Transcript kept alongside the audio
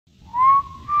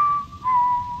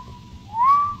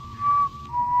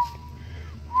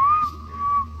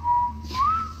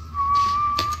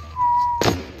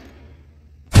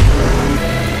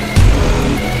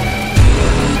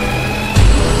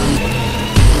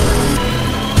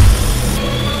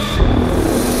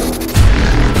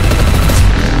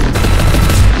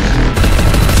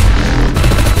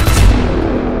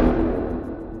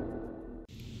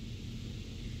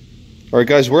Alright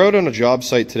guys, we're out on a job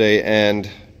site today, and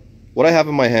what I have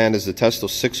in my hand is the Testo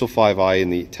 605i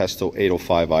and the Testo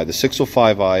 805i. The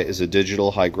 605i is a digital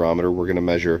hygrometer. We're going to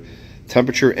measure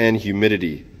temperature and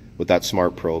humidity with that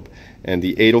smart probe. And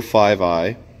the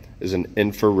 805i is an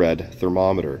infrared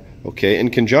thermometer. Okay,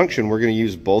 in conjunction, we're going to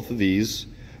use both of these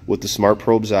with the Smart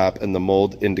Probes app and the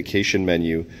mold indication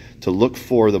menu to look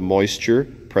for the moisture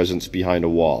presence behind a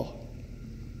wall.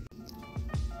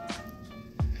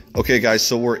 Okay guys,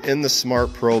 so we're in the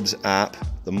Smart Probes app.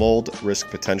 The mold risk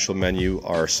potential menu.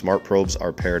 Our Smart Probes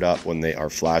are paired up when they are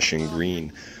flashing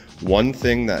green. One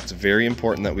thing that's very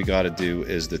important that we got to do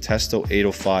is the Testo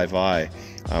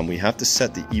 805i. We have to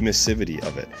set the emissivity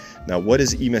of it. Now, what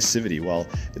is emissivity? Well,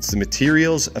 it's the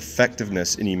material's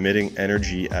effectiveness in emitting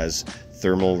energy as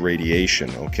thermal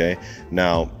radiation. Okay,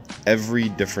 now every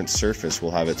different surface will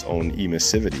have its own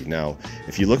emissivity. Now,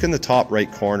 if you look in the top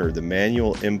right corner, the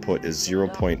manual input is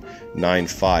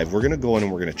 0.95. We're going to go in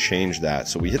and we're going to change that.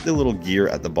 So we hit the little gear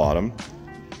at the bottom.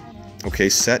 Okay,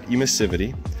 set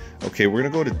emissivity. Okay, we're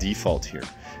going to go to default here.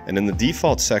 And in the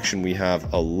default section, we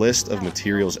have a list of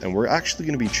materials, and we're actually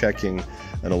going to be checking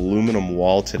an aluminum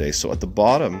wall today. So at the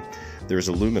bottom, there's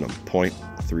aluminum,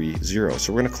 0.30.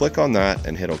 So we're going to click on that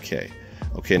and hit OK.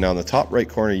 Okay, now in the top right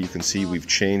corner, you can see we've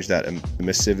changed that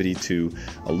emissivity to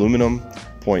aluminum,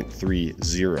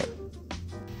 0.30.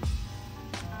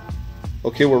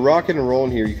 Okay, we're rocking and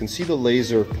rolling here. You can see the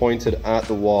laser pointed at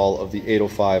the wall of the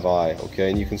 805i, okay,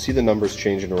 and you can see the numbers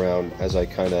changing around as I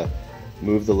kind of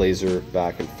move the laser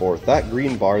back and forth. That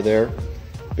green bar there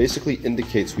basically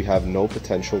indicates we have no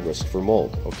potential risk for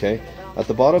mold, okay? At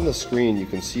the bottom of the screen, you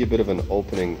can see a bit of an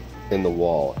opening in the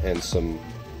wall and some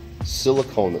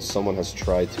silicone that someone has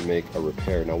tried to make a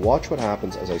repair. Now watch what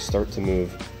happens as I start to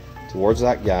move towards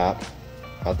that gap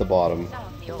at the bottom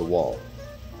of the wall.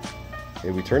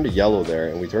 Okay, we turned to yellow there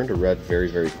and we turned to red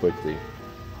very, very quickly.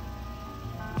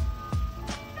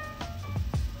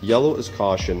 Yellow is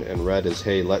caution and red is,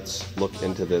 hey, let's look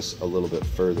into this a little bit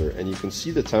further. And you can see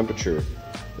the temperature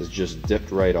has just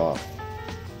dipped right off.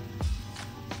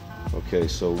 Okay,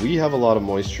 so we have a lot of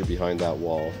moisture behind that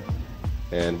wall,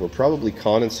 and we're probably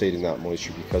condensating that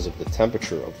moisture because of the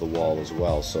temperature of the wall as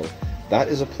well. So that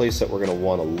is a place that we're going to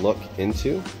want to look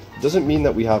into. It doesn't mean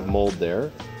that we have mold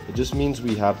there. It just means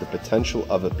we have the potential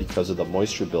of it because of the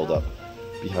moisture buildup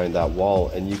behind that wall.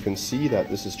 And you can see that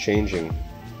this is changing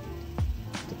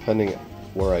depending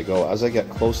where I go. As I get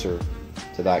closer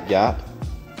to that gap,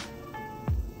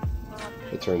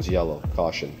 it turns yellow,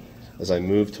 caution. As I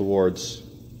move towards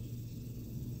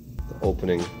the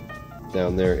opening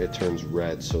down there, it turns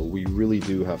red. So we really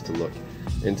do have to look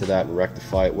into that and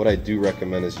rectify it. What I do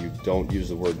recommend is you don't use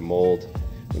the word mold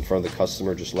in front of the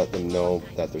customer. Just let them know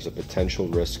that there's a potential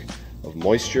risk of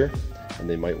moisture and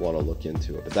they might want to look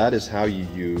into it. But that is how you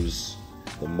use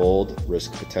the mold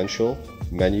risk potential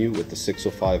menu with the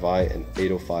 605i and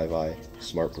 805i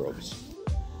smart probes.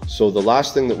 So the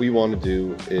last thing that we want to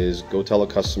do is go tell a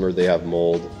customer they have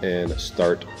mold and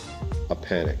start a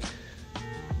panic.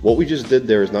 What we just did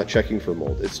there is not checking for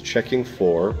mold, it's checking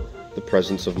for the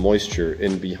presence of moisture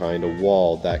in behind a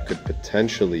wall that could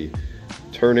potentially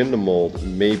turn into mold,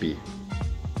 maybe.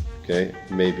 Okay,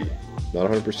 maybe, not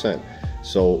 100%.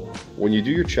 So when you do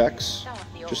your checks,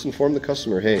 just inform the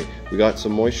customer, hey, we got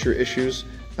some moisture issues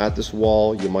at this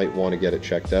wall, you might want to get it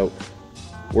checked out.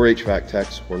 We're HVAC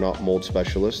techs, we're not mold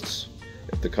specialists.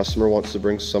 If the customer wants to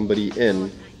bring somebody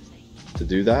in to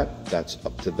do that, that's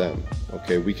up to them.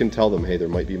 Okay, we can tell them, hey, there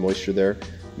might be moisture there,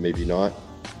 maybe not,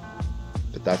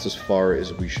 but that's as far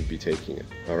as we should be taking it.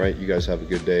 All right, you guys have a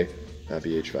good day.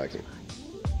 Happy HVACing.